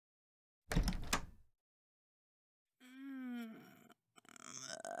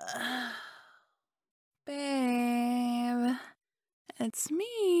it's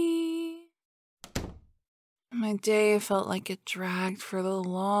me. My day felt like it dragged for the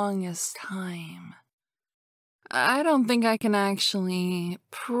longest time. I don't think I can actually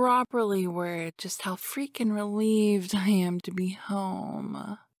properly word just how freaking relieved I am to be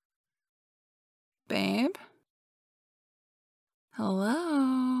home. Babe?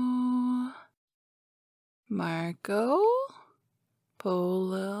 Hello? Marco?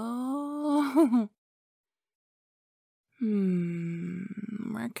 Polo?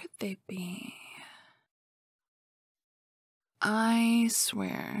 Where could they be? I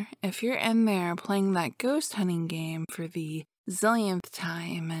swear, if you're in there playing that ghost hunting game for the zillionth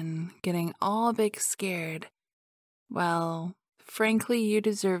time and getting all big scared, well, frankly, you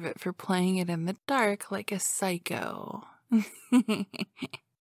deserve it for playing it in the dark like a psycho.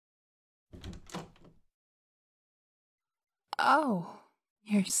 Oh,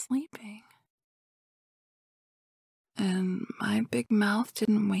 you're sleeping. And my big mouth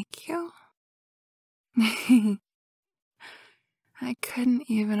didn't wake you? I couldn't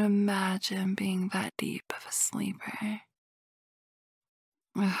even imagine being that deep of a sleeper.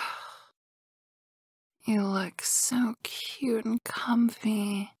 Ugh. You look so cute and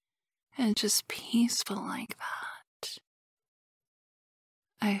comfy and just peaceful like that.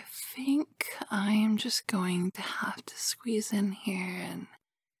 I think I am just going to have to squeeze in here and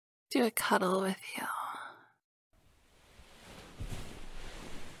do a cuddle with you.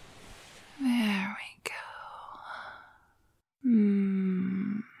 There we go.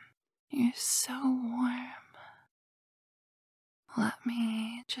 You're so warm. Let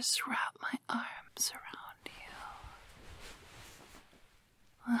me just wrap my arms around you.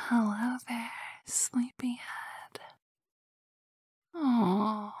 Well, hello there, sleepyhead.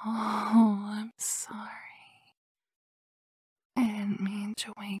 Oh, I'm sorry. I didn't mean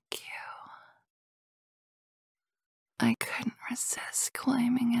to wake you. I couldn't resist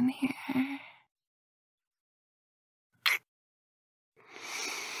climbing in here.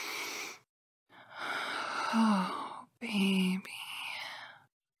 Oh, baby.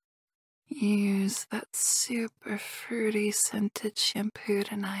 You used that super fruity scented shampoo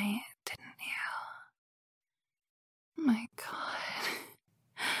tonight, didn't you? My God.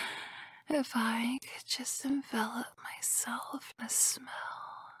 If I could just envelop myself in a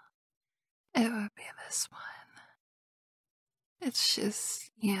smell, it would be this one. It's just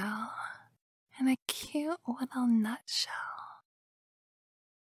you in a cute little nutshell.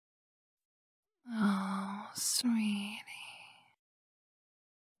 Oh, sweetie.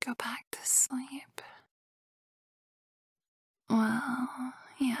 Go back to sleep. Well,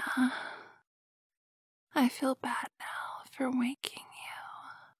 yeah. I feel bad now for waking you.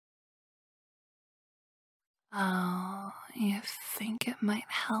 Oh, you think it might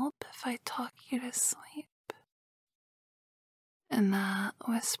help if I talk you to sleep? In that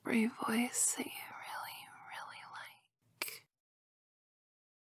whispery voice that you really, really like.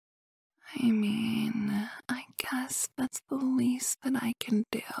 I mean, I guess that's the least that I can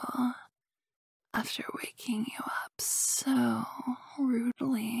do after waking you up so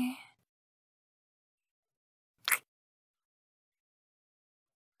rudely.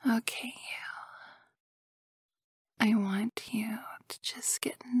 Okay, I want you to just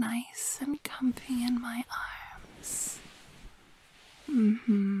get nice and comfy in my arms.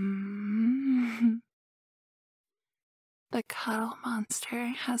 The cuddle monster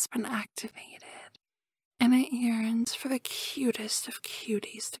has been activated, and it yearns for the cutest of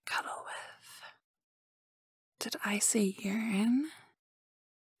cuties to cuddle with. Did I say yearn?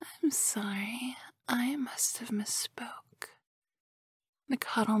 I'm sorry, I must have misspoke. The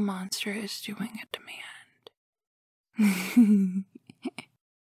cuddle monster is doing a demand.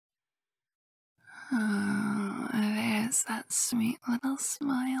 Oh, there's that sweet little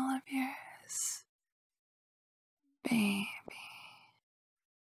smile of yours. Baby,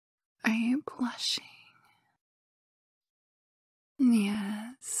 are you blushing?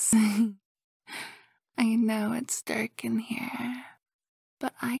 Yes. I know it's dark in here,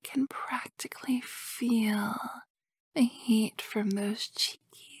 but I can practically feel the heat from those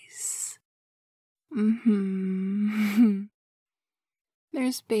cheekies.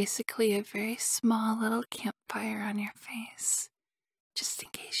 There's basically a very small little campfire on your face, just in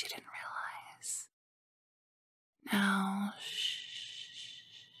case you didn't realize. Now,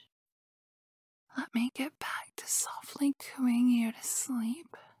 shh. Let me get back to softly cooing you to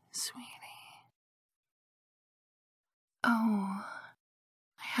sleep, sweetie. Oh,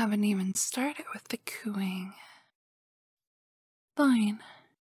 I haven't even started with the cooing. Fine.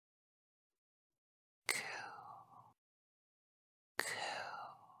 Coo.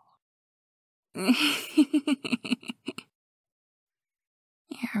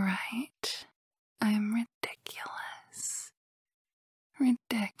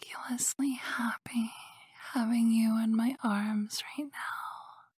 ridiculously happy having you in my arms right now.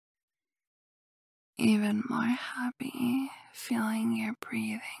 Even more happy feeling your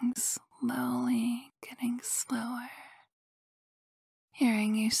breathing slowly getting slower.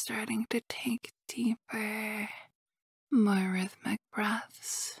 Hearing you starting to take deeper, more rhythmic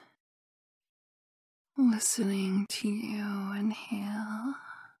breaths. Listening to you inhale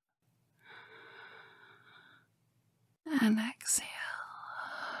and exhale.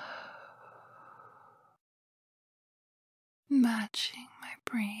 Matching my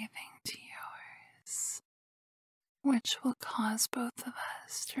breathing to yours, which will cause both of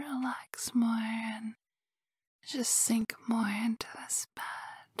us to relax more and just sink more into this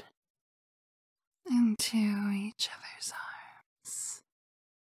bed, into each other's arms.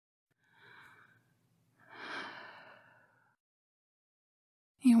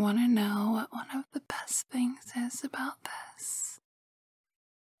 You want to know what one of the best things is about this?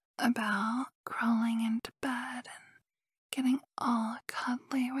 About crawling into bed and getting all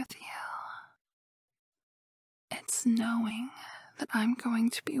cuddly with you. It's knowing that I'm going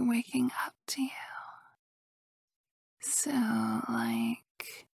to be waking up to you. So,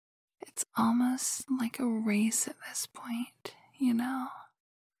 it's almost like a race at this point, you know?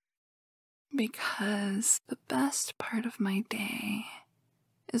 Because the best part of my day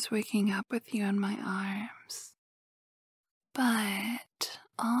is waking up with you in my arms. But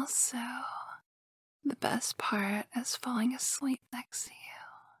also, the best part is falling asleep next to you.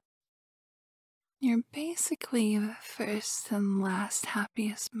 You're basically the first and last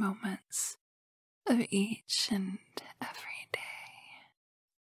happiest moments of each and every day.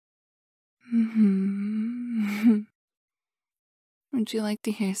 Would you like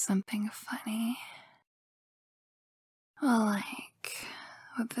to hear something funny? Well,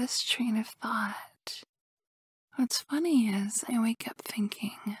 with this train of thought, what's funny is I wake up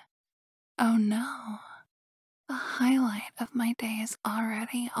thinking, oh no, the highlight of my day is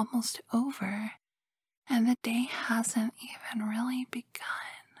already almost over, and the day hasn't even really begun.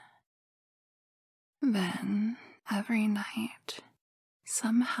 Then, every night,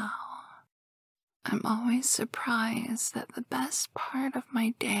 somehow, I'm always surprised that the best part of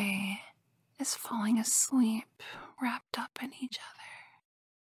my day is falling asleep wrapped up in each other.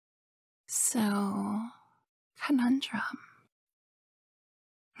 So, conundrum.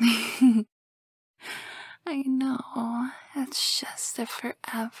 I know, it's just a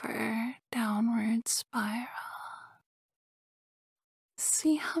forever downward spiral.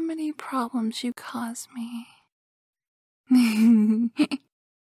 See how many problems you cause me.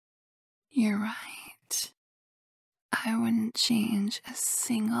 You're right. I wouldn't change a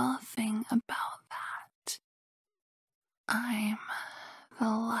single thing about that. I'm the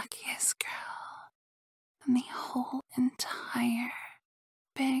luckiest girl in the whole entire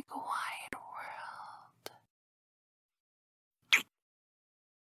big wide world.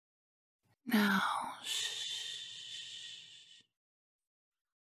 Now, shh.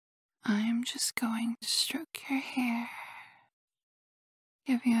 I'm just going to stroke your hair,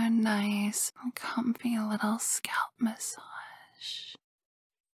 give you a nice and comfy little scalp massage.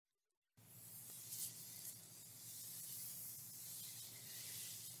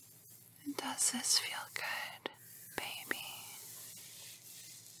 Does this feel good, baby?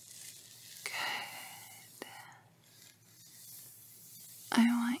 Good. I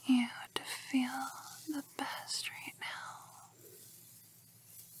want you to feel the best right now.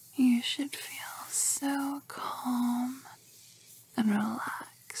 You should feel so calm and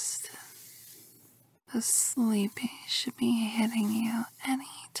relaxed. The sleepy should be hitting you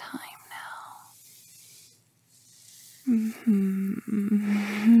any time now.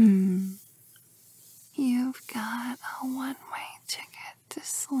 You've got a one-way ticket to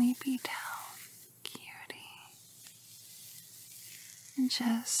Sleepy Town, cutie.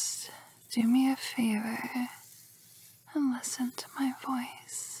 Just do me a favor and listen to my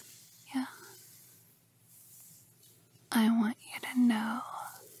voice, yeah? I want you to know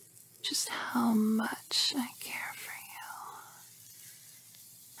just how much I care for you,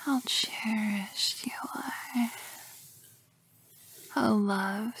 how cherished you are, how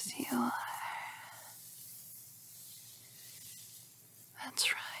loved you are.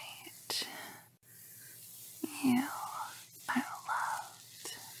 That's right. You are loved.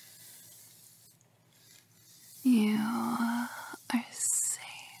 You are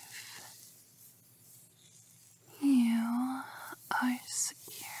safe. You are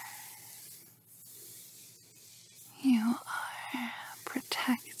secure. You are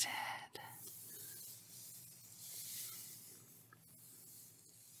protected.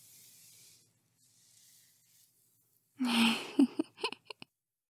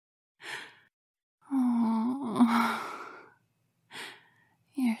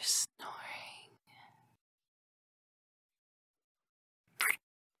 snoring.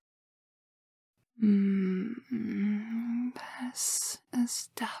 This is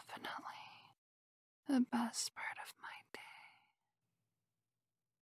definitely the best part of